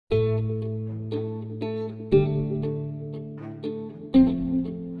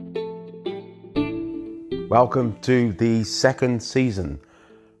Welcome to the second season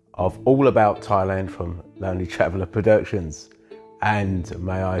of All About Thailand from Lonely Traveller Productions. And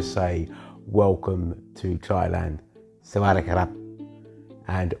may I say, welcome to Thailand. Sawadee krap.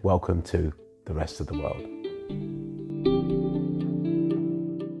 And welcome to the rest of the world.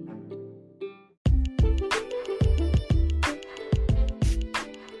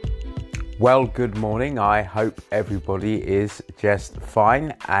 Well, good morning. I hope everybody is just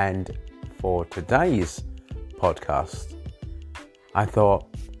fine. And for today's podcast, I thought,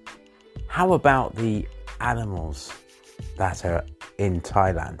 how about the animals that are in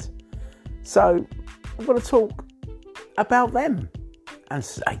Thailand? So I'm going to talk about them and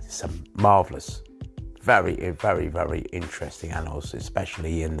say some marvellous, very, very, very interesting animals,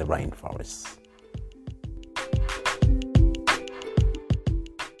 especially in the rainforests.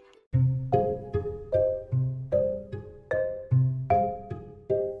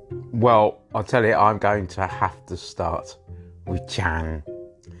 Well, I'll tell you, I'm going to have to start with Chan,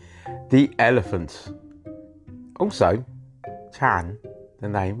 the elephant. Also, Chan, the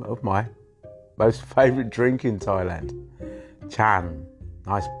name of my most favourite drink in Thailand. Chan,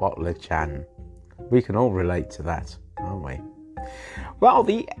 nice bottle of Chan. We can all relate to that, aren't we? Well,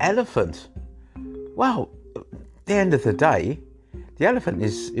 the elephant. Well, at the end of the day, the elephant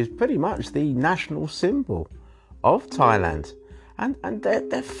is pretty much the national symbol of Thailand. And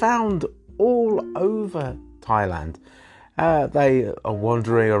they're found all over Thailand. They are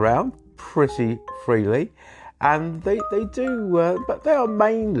wandering around pretty freely, and they do, but they are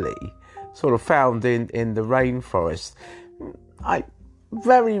mainly sort of found in the rainforest. I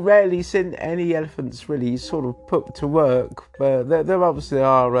very rarely seen any elephants really sort of put to work, but there obviously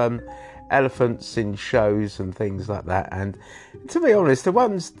are elephants in shows and things like that. And to be honest, the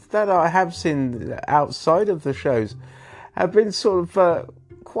ones that I have seen outside of the shows have been sort of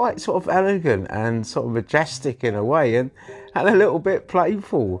quite sort of elegant and sort of majestic in a way, and a little bit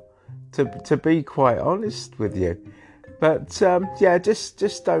playful, to be quite honest with you. But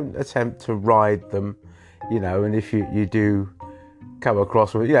just don't attempt to ride them, and if you do come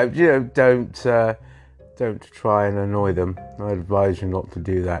across with, don't try and annoy them. I advise you not to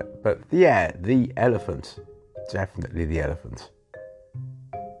do that. But yeah, the elephant, definitely the elephant.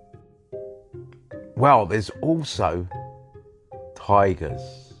 Well, there's also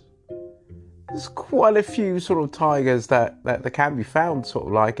tigers. There's quite a few sort of tigers that can be found sort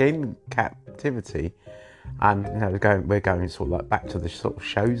of like in captivity, and we're going sort of like back to the sort of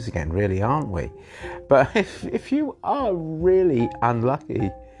shows again, really, aren't we? But if you are really unlucky,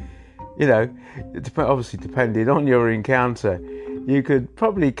 obviously depending on your encounter, you could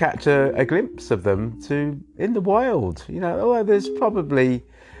probably catch a glimpse of them in the wild. Although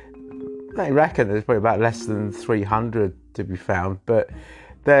they reckon there's probably about less than 300 to be found, but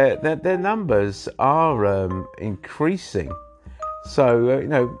their numbers are increasing.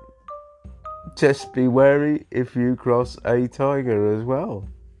 So just be wary if you cross a tiger as well.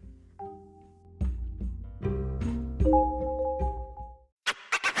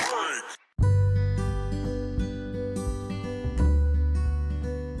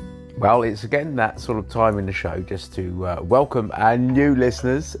 Well, it's again that sort of time in the show just to welcome our new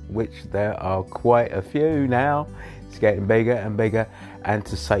listeners, which there are quite a few now. It's getting bigger and bigger, and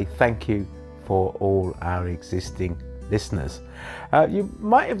to say thank you for all our existing listeners. You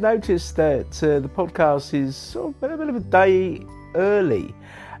might have noticed that the podcast is sort of a bit of a day early,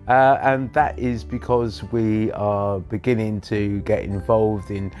 and that is because we are beginning to get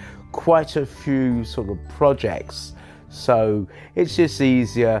involved in quite a few sort of projects. So it's just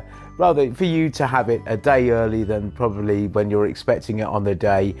easier rather for you to have it a day early than probably when you're expecting it on the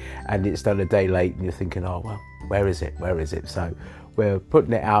day and it's done a day late and you're thinking, oh, well, where is it? So we're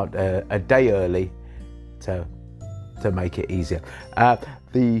putting it out a day early to make it easier.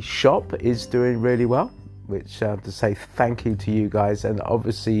 The shop is doing really well, which to say thank you to you guys, and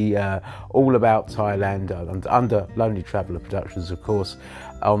obviously All About Thailand under Lonely Traveller Productions, of course,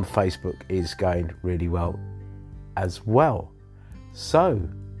 on Facebook is going really well as well. So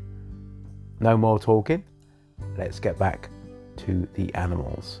no more talking, let's get back to the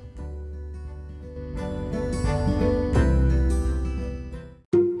animals.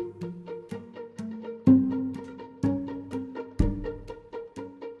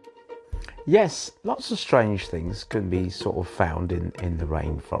 Yes, lots of strange things can be sort of found in the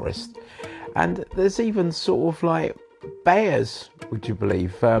rainforest, and there's even sort of like bears, would you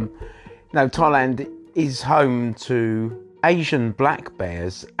believe? Thailand is home to Asian black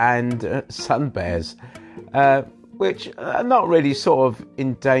bears and sun bears, which are not really sort of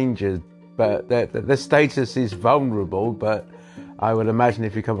endangered, but their status is vulnerable, but I would imagine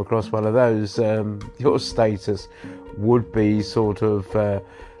if you come across one of those, your status would be sort of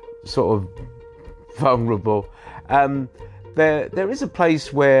vulnerable. There is a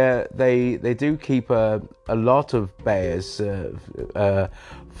place where they do keep a lot of bears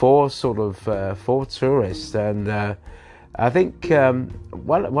for tourists, and I think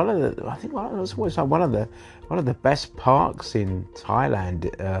one of the best parks in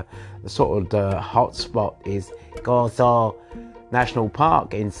Thailand, the sort of the hot spot is Go So National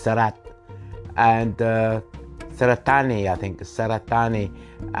Park in Sarat and Saratani, I think Saratani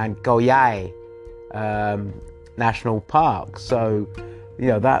and Goyai National Park. So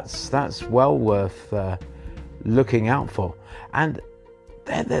that's well worth looking out for. And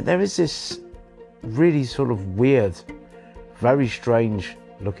there is this really sort of weird, very strange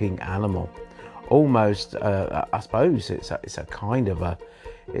looking animal. Almost, I suppose it's a kind of a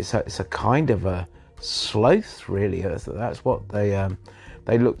sloth, really. That's what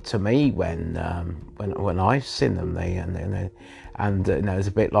they look to me when I've seen them. It's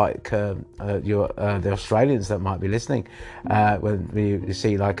a bit like the Australians that might be listening when you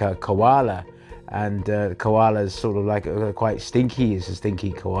see like a koala. And koala is sort of like quite stinky. It's a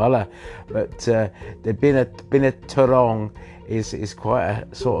stinky koala, but the binatong is quite a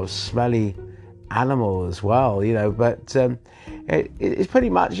sort of smelly animal as well, But it's pretty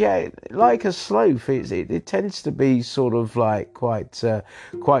much like a sloth. It tends to be sort of like quite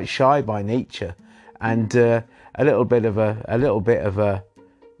shy by nature, and a little bit of a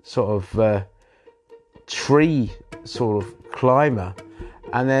sort of tree sort of climber.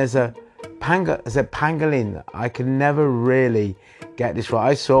 And there's a pangolin. I can never really get this right.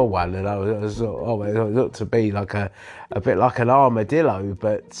 I saw one and I was it looked to be like a bit like an armadillo,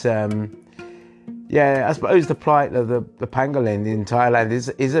 but I suppose the plight of the pangolin in Thailand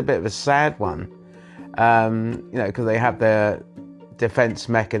is a bit of a sad one, because they have their defense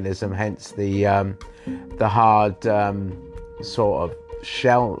mechanism, hence the hard sort of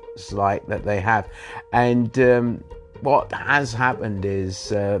shells like that they have. And what has happened is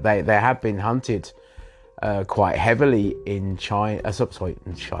they have been hunted quite heavily in Thailand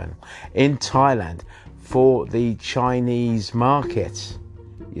for the Chinese market,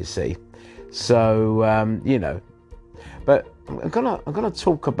 you see. So but I'm gonna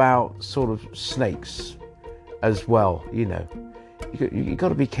talk about sort of snakes as well. You got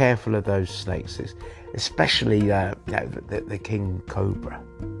to be careful of those snakes, especially the king cobra.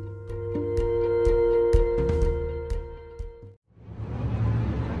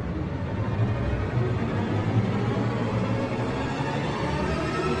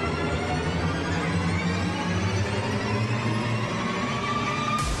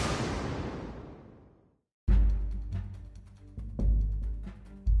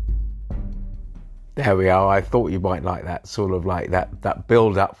 There we are. I thought you might like that sort of like that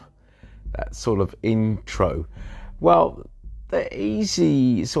build up, that sort of intro. Well, they're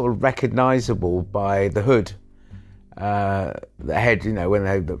easy, sort of recognisable by the hood, the head. When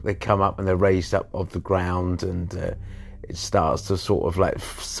they come up and they're raised up off the ground, and it starts to sort of like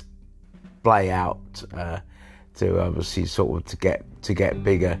splay out to obviously sort of to get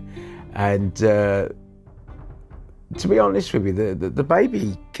bigger. And to be honest with you, the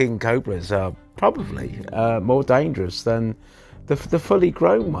baby king cobras are probably more dangerous than the fully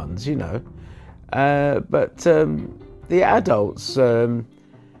grown ones, but the adults are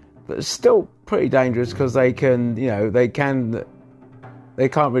still pretty dangerous, because they can't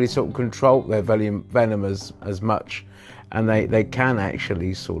really sort of control their venom as much, and they can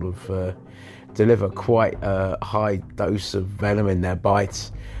actually sort of deliver quite a high dose of venom in their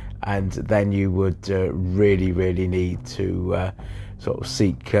bites, and then you would really need to sort of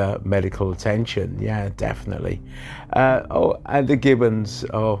seek medical attention. Yeah, definitely. And the gibbons.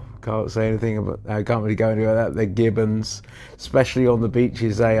 Can't say anything about. I can't really go into that. The gibbons, especially on the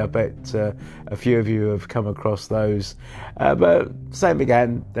beaches. I bet a few of you have come across those. But same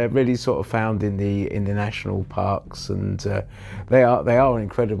again. They're really sort of found in the national parks, and they are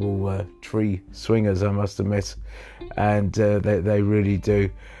incredible tree swingers, I must admit, and they really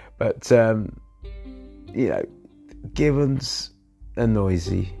do. But gibbons are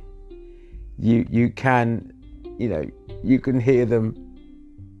noisy. You can hear them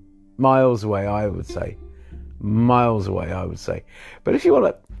miles away, I would say. But if you want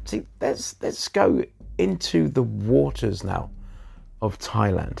to see, let's go into the waters now of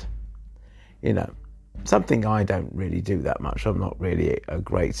Thailand. Something I don't really do that much. I'm not really a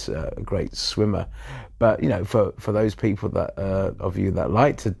great swimmer, but for those people that of you that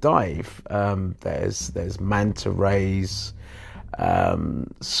like to dive, there's manta rays,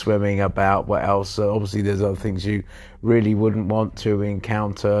 swimming about. What else? Obviously, there's other things you really wouldn't want to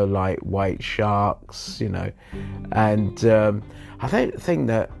encounter, like white sharks, And I think the thing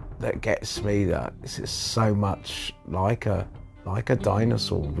that gets me, that is so much like a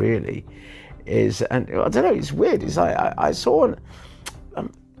dinosaur, really, is, and I don't know, it's weird. It's like I saw one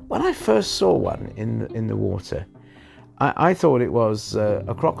when I first saw one in the water. I thought it was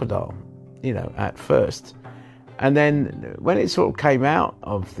a crocodile, at first. And then when it sort of came out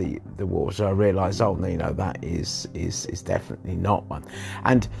of the water, I realised, that is definitely not one.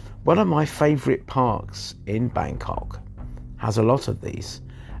 And one of my favourite parks in Bangkok has a lot of these.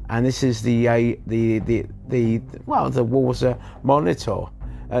 And this is the water monitor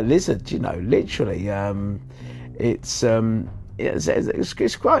lizard, literally. It's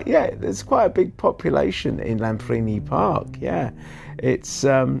quite, there's quite a big population in Lamphrini Park. Yeah, it's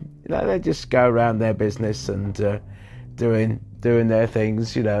they just go around their business and doing their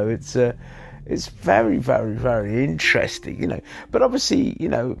things. It's very, very, very interesting. But obviously,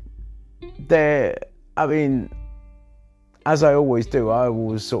 as I always do, I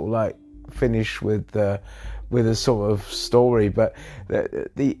always sort of like finish with a sort of story, but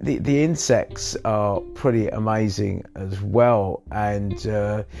the insects are pretty amazing as well, and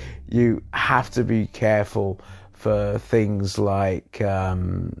you have to be careful for things like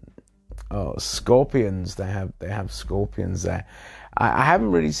scorpions. They have scorpions there. I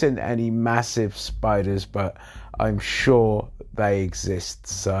haven't really seen any massive spiders, but I'm sure they exist.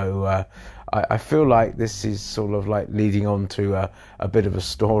 So I feel like this is sort of like leading on to a bit of a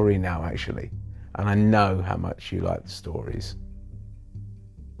story now, actually. And I know how much you like the stories.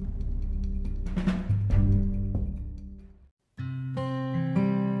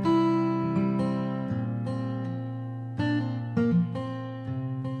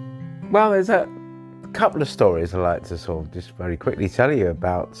 Well, there's a couple of stories I'd like to sort of just very quickly tell you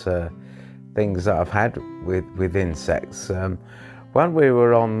about things that I've had with insects. One, we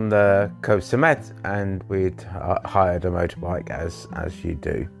were on the Koh Samet, and we'd hired a motorbike, as you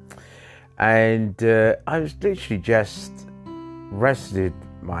do. And I was literally just rested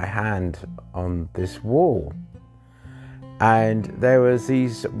my hand on this wall, and there was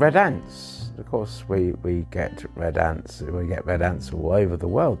these red ants. Of course, we get red ants. We get red ants all over the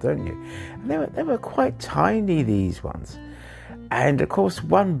world, don't you? And they were quite tiny, these ones. And of course,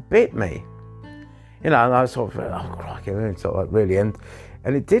 one bit me. And I sort of, oh crikey, sort of like really, and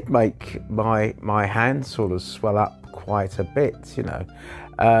it did make my hand sort of swell up quite a bit, So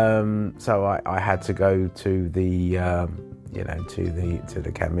I had to go to the to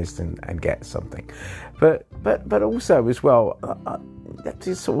the chemist and get something, but also as well,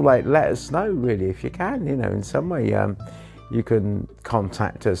 just sort of like let us know, really, if you can, in some way. You can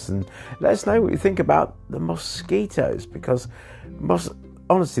contact us and let us know what you think about the mosquitoes, because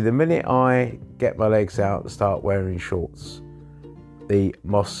honestly, the minute I get my legs out and start wearing shorts, the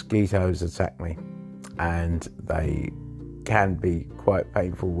mosquitoes attack me, and they can be quite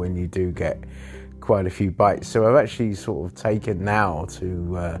painful when you do get quite a few bites. So I've actually sort of taken now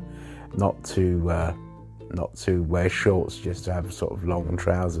to not to wear shorts, just to have sort of long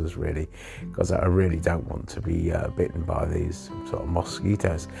trousers, really, because I really don't want to be bitten by these sort of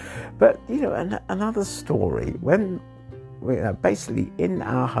mosquitoes. But another story, when we basically in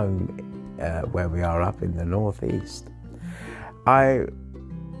our home where we are up in the northeast, I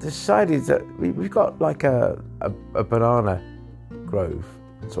decided that we've got like a banana grove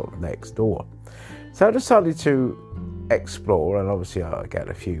sort of next door. So I decided to explore, and obviously I get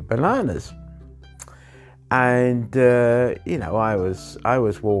a few bananas. And I was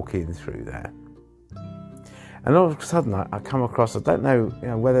walking through there, and all of a sudden I come across, I don't know,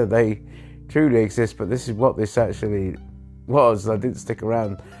 whether they truly exist, but this is what this actually was. I didn't stick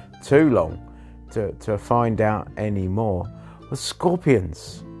around too long to find out any more. Was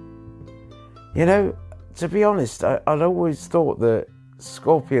scorpions. To be honest, I'd always thought that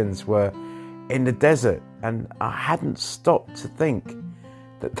scorpions were in the desert, and I hadn't stopped to think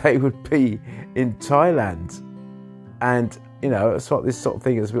that they would be in Thailand. And it's like this sort of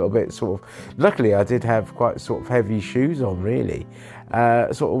thing is a little bit sort of, luckily I did have quite sort of heavy shoes on, really,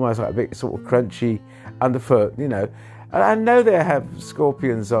 sort of almost like a bit sort of crunchy underfoot, and I know they have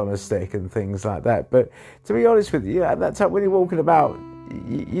scorpions on a stick and things like that, but to be honest with you, at that time when you're walking about,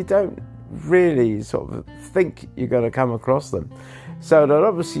 you don't really sort of think you're going to come across them. So they'd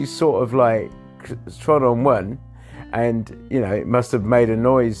obviously sort of like trod on one, and it must have made a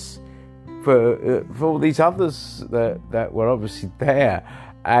noise for all these others that were obviously there,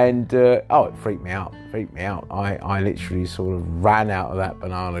 And it freaked me out. I literally sort of ran out of that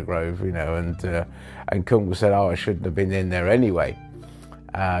banana grove, and Kunkel said, I shouldn't have been in there anyway,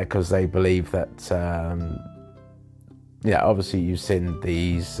 because they believe that, obviously you've seen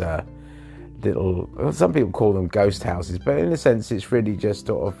these little, some people call them ghost houses, but in a sense it's really just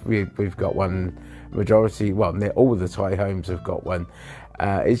sort of, we've got one majority, all the Thai homes have got one.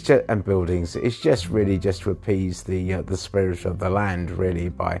 It's just, and buildings. It's just really just to appease the spirit of the land, really,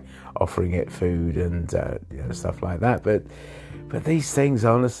 by offering it food and stuff like that. But these things,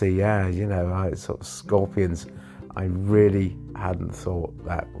 honestly, sort of scorpions. I really hadn't thought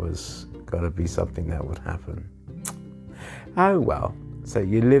that was got to be something that would happen. Oh well. So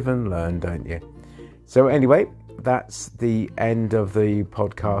you live and learn, don't you? So anyway, that's the end of the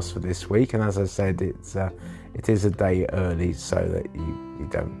podcast for this week. And as I said, it is a day early so that you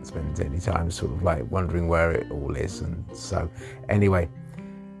don't spend any time sort of like wondering where it all is. And so anyway,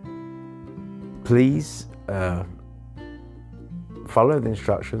 please follow the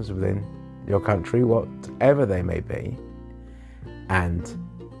instructions within your country, whatever they may be, and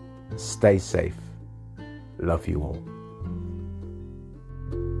stay safe. Love you all.